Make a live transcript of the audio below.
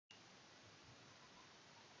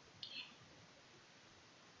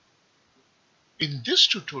In this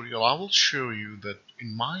tutorial, I will show you that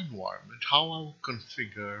in my environment, how I will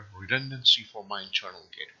configure redundancy for my internal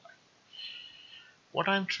gateway. What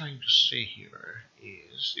I'm trying to say here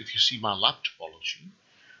is, if you see my lab topology,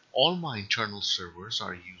 all my internal servers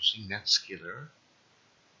are using NetScaler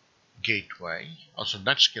gateway, also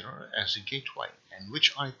NetScaler as a gateway. And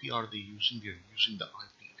which IP are they using? They're using the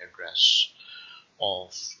IP address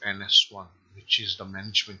of NS1, which is the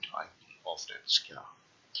management IP of NetScaler.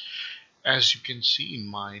 As you can see in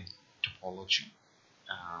my topology,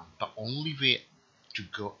 the only way to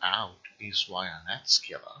go out is via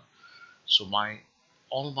NetScaler. So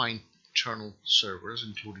all my internal servers,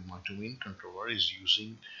 including my domain controller, is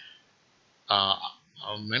using a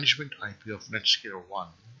management IP of NetScaler 1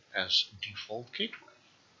 as default gateway.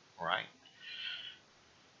 Alright.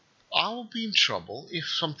 I'll be in trouble if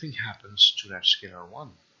something happens to NetScaler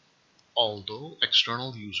 1. Although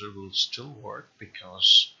external user will still work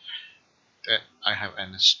because I have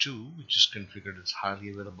NS2, which is configured as highly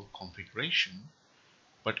available configuration.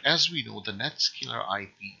 But as we know, the NetScaler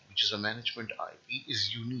IP, which is a management IP,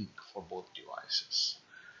 is unique for both devices.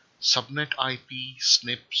 Subnet IP,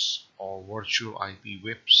 SNPs, or virtual IP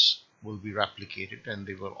VIPs will be replicated, and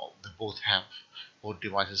both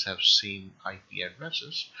devices have same IP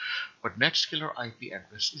addresses. But NetScaler IP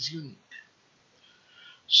address is unique.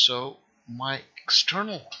 So my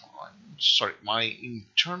internal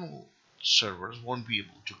servers won't be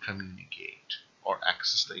able to communicate or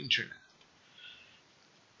access the internet.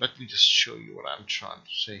 Let me just show you what I'm trying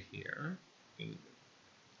to say here.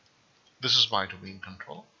 This is my domain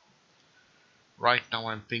control. Right now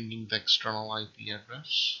I'm pinging the external IP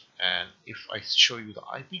address, and if I show you the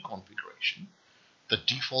IP configuration, the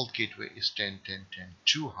default gateway is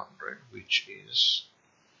 10.10.10.200, which is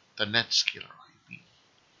the NetScaler IP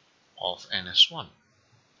of NS1.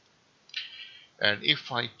 And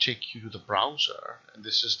if I take you to the browser, and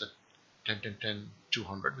this is the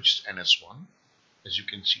 10.10.10.200, which is NS1. As you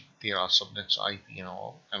can see, there are subnets IP and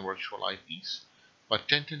all, and virtual IPs. But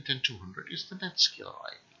 10.10.10.200 is the NetScaler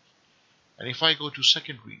IP. And if I go to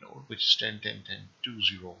secondary node, which is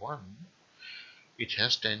 10.10.10.201, it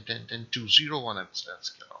has 10.10.10.201 as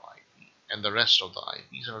NetScaler IP. And the rest of the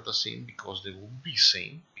IPs are the same because they will be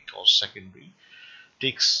same, because secondary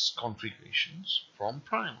takes configurations from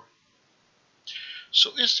primary.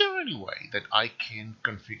 So is there any way that I can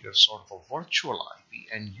configure sort of a virtual IP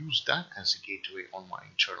and use that as a gateway on my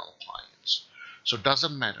internal clients? So it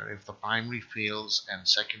doesn't matter if the primary fails and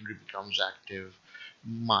secondary becomes active,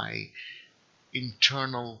 my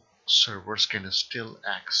internal servers can still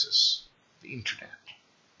access the internet.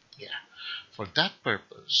 Yeah. For that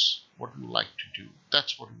purpose, what we like to do,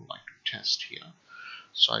 that's what we would like to test here.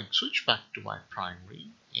 So I switch back to my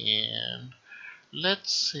primary, and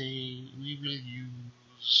let's say we will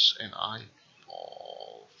use an IP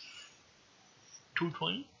of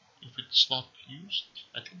 220 if it's not used.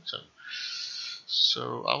 I think so.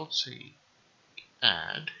 So I would say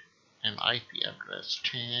add an IP address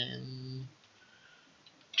 10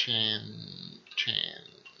 10 10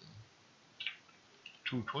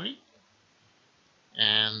 220,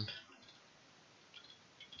 and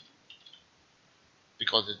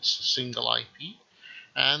because it's a single IP,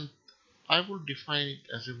 and I will define it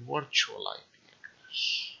as a virtual IP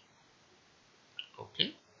address.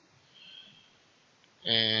 Okay.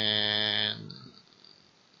 And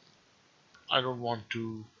I don't want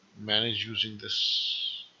to manage using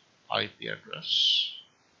this IP address.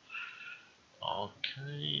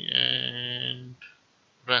 Okay, and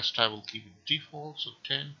rest I will keep it default, so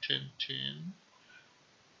 10 10 10.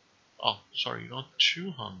 Oh, sorry, not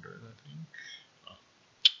 200, I think.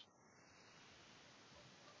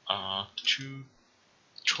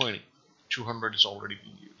 220. 200 is already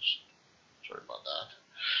being used. Sorry about that.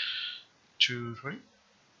 220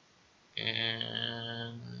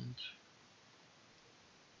 and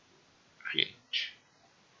create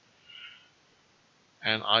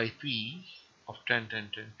an IP of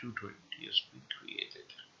 10.10.10.220 has been created.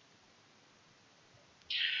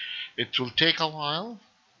 It will take a while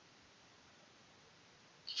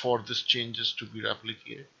for these changes to be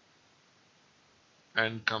replicated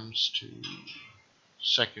and comes to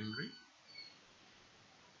secondary,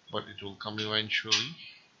 but it will come eventually.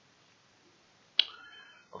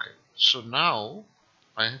 Okay, so now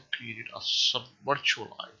I have created a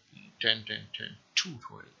virtual IP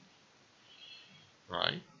 10.10.10.220,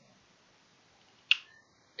 right?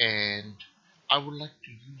 And I would like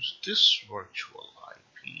to use this virtual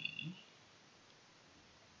IP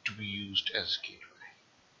to be used as a gateway.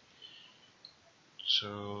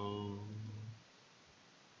 So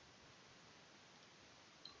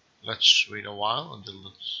let's wait a while until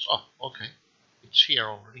it's, oh, okay. It's here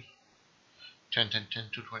already. 10, 10, 10,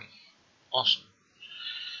 220. Awesome.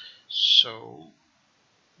 So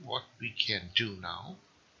what we can do now,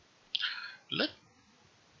 let's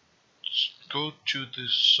go to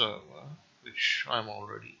this server, which I'm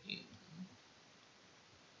already in,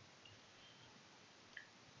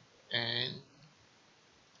 and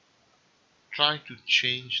try to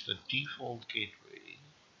change the default gateway.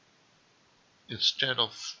 Instead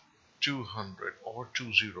of 200 or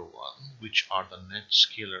 201, which are the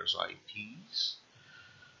NetScaler's IPs,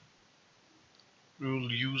 we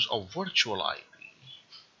will use a virtual IP,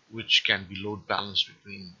 which can be load balanced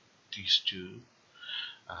between these two.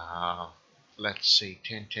 Let's say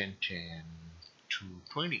 10, 10, 10,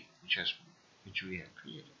 220, which we have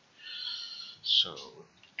created. So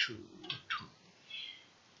 220.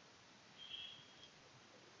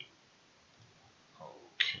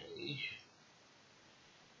 Okay.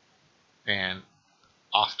 And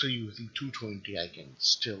after using 220, I can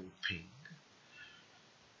still ping.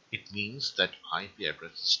 It means that IP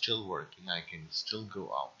address is still working. I can still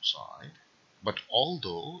go outside, but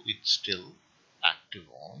although it's still active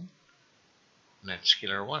on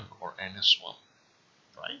NetScaler 1 or NS1,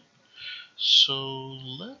 right? So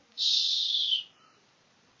let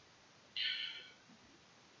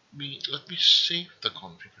me save the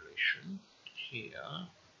configuration here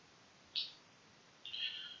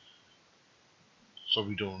so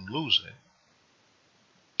we don't lose it.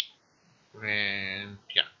 And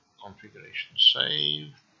yeah, configuration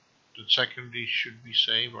saved. The secondary should be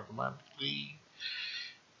saved automatically.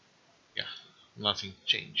 Yeah, nothing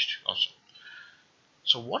changed. Awesome.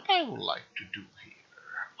 So what I would like to do here,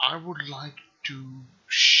 I would like to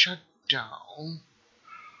shut down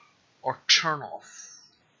or turn off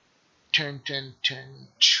 10, 10, 10,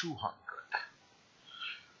 200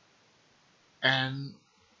 and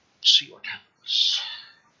see what happens.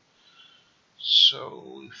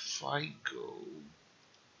 So if I go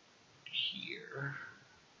here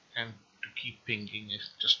and to keep pinging is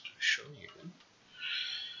just to show you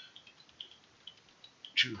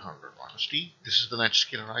 200 honesty. This is the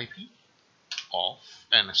NetScaler IP of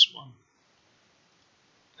NS1,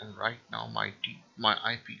 and right now my IP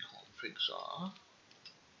configs are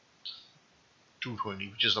 220,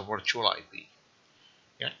 which is the virtual IP.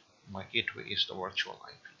 Yeah, my gateway is the virtual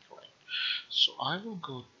IP, correct? So I will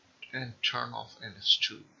go and turn off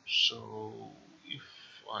NS2. So if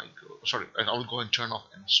I go, sorry, I will go and turn off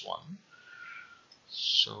NS1.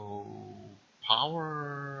 So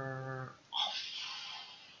power off.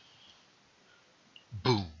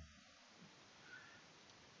 Boom.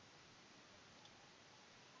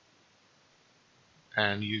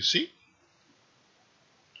 And you see,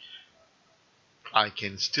 I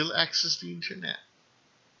can still access the internet.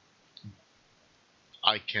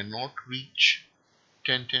 I cannot reach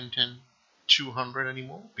 10, 10, 10, 200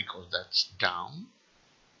 anymore because that's down.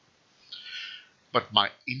 But my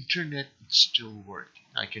internet is still working.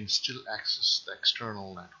 I can still access the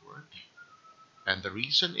external network. And the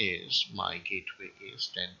reason is my gateway is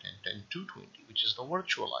 10, 10, 10, 220, which is the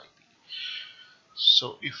virtual IP.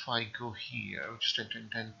 So if I go here, which is 10, 10,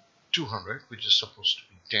 10, 200, which is supposed to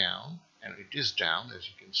be down, and it is down, as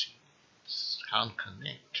you can see, it can't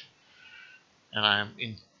connect. And I'm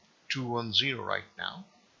in 210 right now,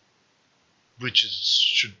 which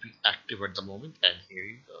should be active at the moment. And here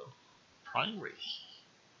you go, primary.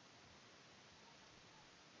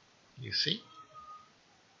 You see,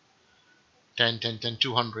 10, 10, 10,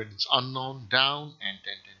 200 is unknown, down, and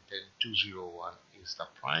 10, 10, 10, 201 is the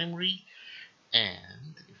primary.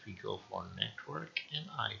 And if we go for network and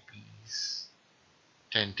IPs,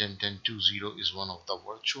 10, 10, 10, 20 is one of the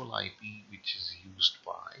virtual IP which is used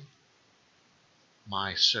by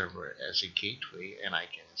my server as a gateway, and I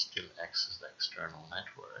can still access the external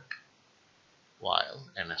network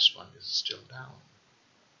while NS1 is still down.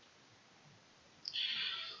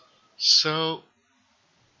 So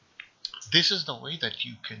this is the way that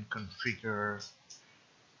you can configure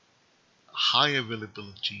high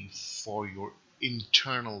availability for your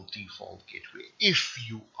internal default gateway if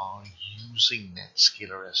you are using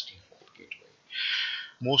NetScaler as default gateway.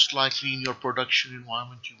 Most likely in your production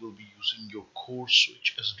environment you will be using your core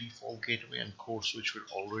switch as default gateway, and core switch will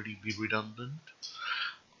already be redundant,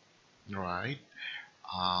 right?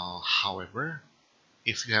 However,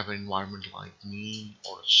 if you have an environment like me,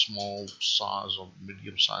 or a small size or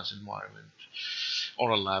medium size environment,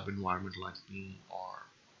 or a lab environment like me, or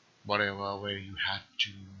whatever, where you had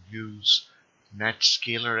to use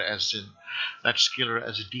NetScaler as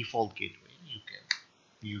a default gateway, you can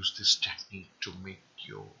use this technique to make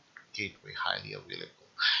your gateway highly available.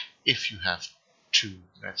 If you have two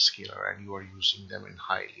NetScaler and you are using them in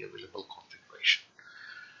highly available configuration.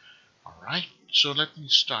 Alright, so let me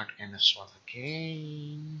start NS1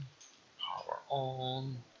 again. Power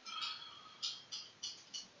on.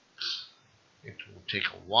 It will take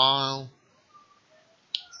a while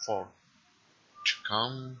for to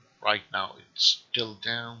come. Right now it's still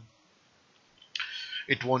down.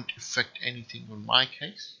 It won't affect anything on my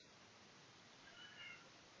case.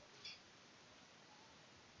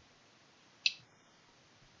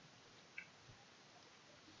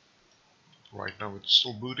 Right now it's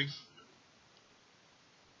still booting.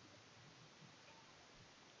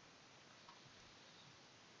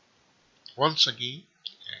 Once again,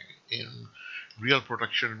 in real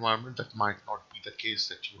production environment, that might not be the case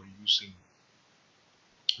that you are using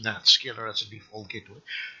NetScaler as a default gateway.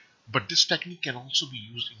 But this technique can also be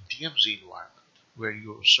used in DMZ environment, where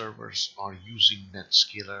your servers are using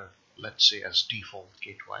NetScaler, let's say, as default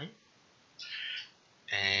gateway,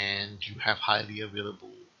 and you have highly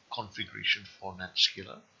available configuration for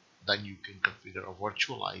NetScaler. Then you can configure a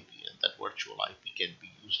virtual IP, and that virtual IP can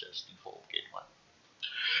be used as default gateway.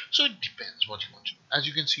 So it depends what you want to do. As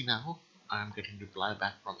you can see now, I'm getting reply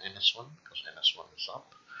back from NS1 because NS1 is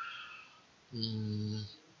up.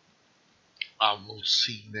 I will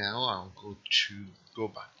see now. I'll go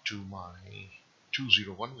back to my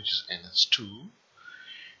 201, which is NS2,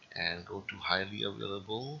 and go to highly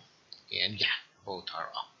available, and yeah, both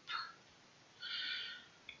are up.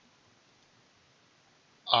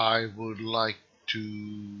 I would like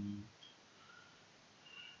to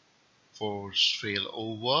force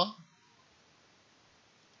failover,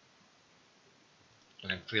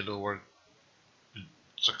 and failover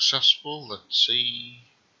successful. Let's see.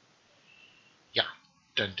 Yeah,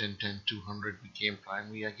 10 10 10 200 became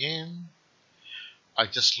primary again. I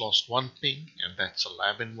just lost one ping, and that's a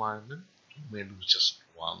lab environment. You may lose just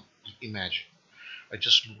one. Imagine, I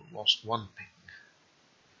just lost one ping,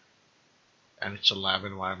 and it's a lab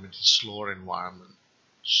environment, it's a slower environment.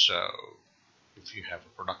 So if you have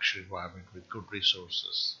a production environment with good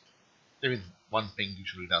resources, even one ping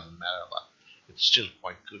usually doesn't matter, but it's still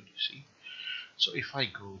quite good, you see. So if I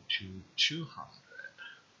go to 200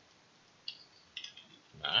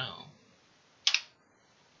 now,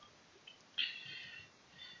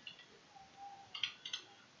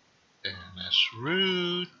 NS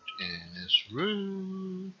root,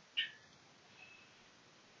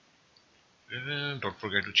 don't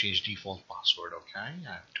forget to change default password, okay?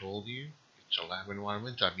 I've told you it's a lab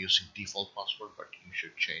environment. I'm using default password, but you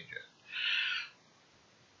should change it.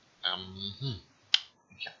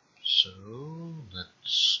 Yeah. So let's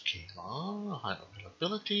scale high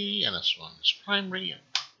availability, and NS1 is primary.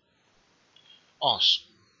 Awesome.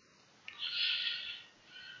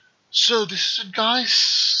 So this is it,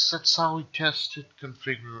 guys. That's how we tested,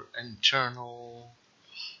 configure internal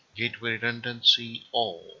gateway redundancy.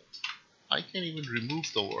 I can even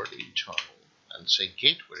remove the word internal and say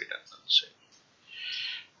gateway redundancy,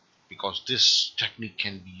 because this technique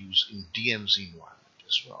can be used in DMZ environment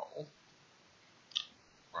as well.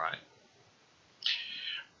 Right.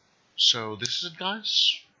 So this is it,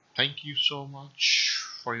 guys. Thank you so much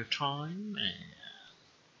for your time, and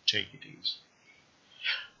take it easy.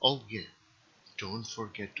 Oh yeah, don't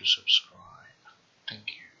forget to subscribe. Thank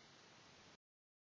you.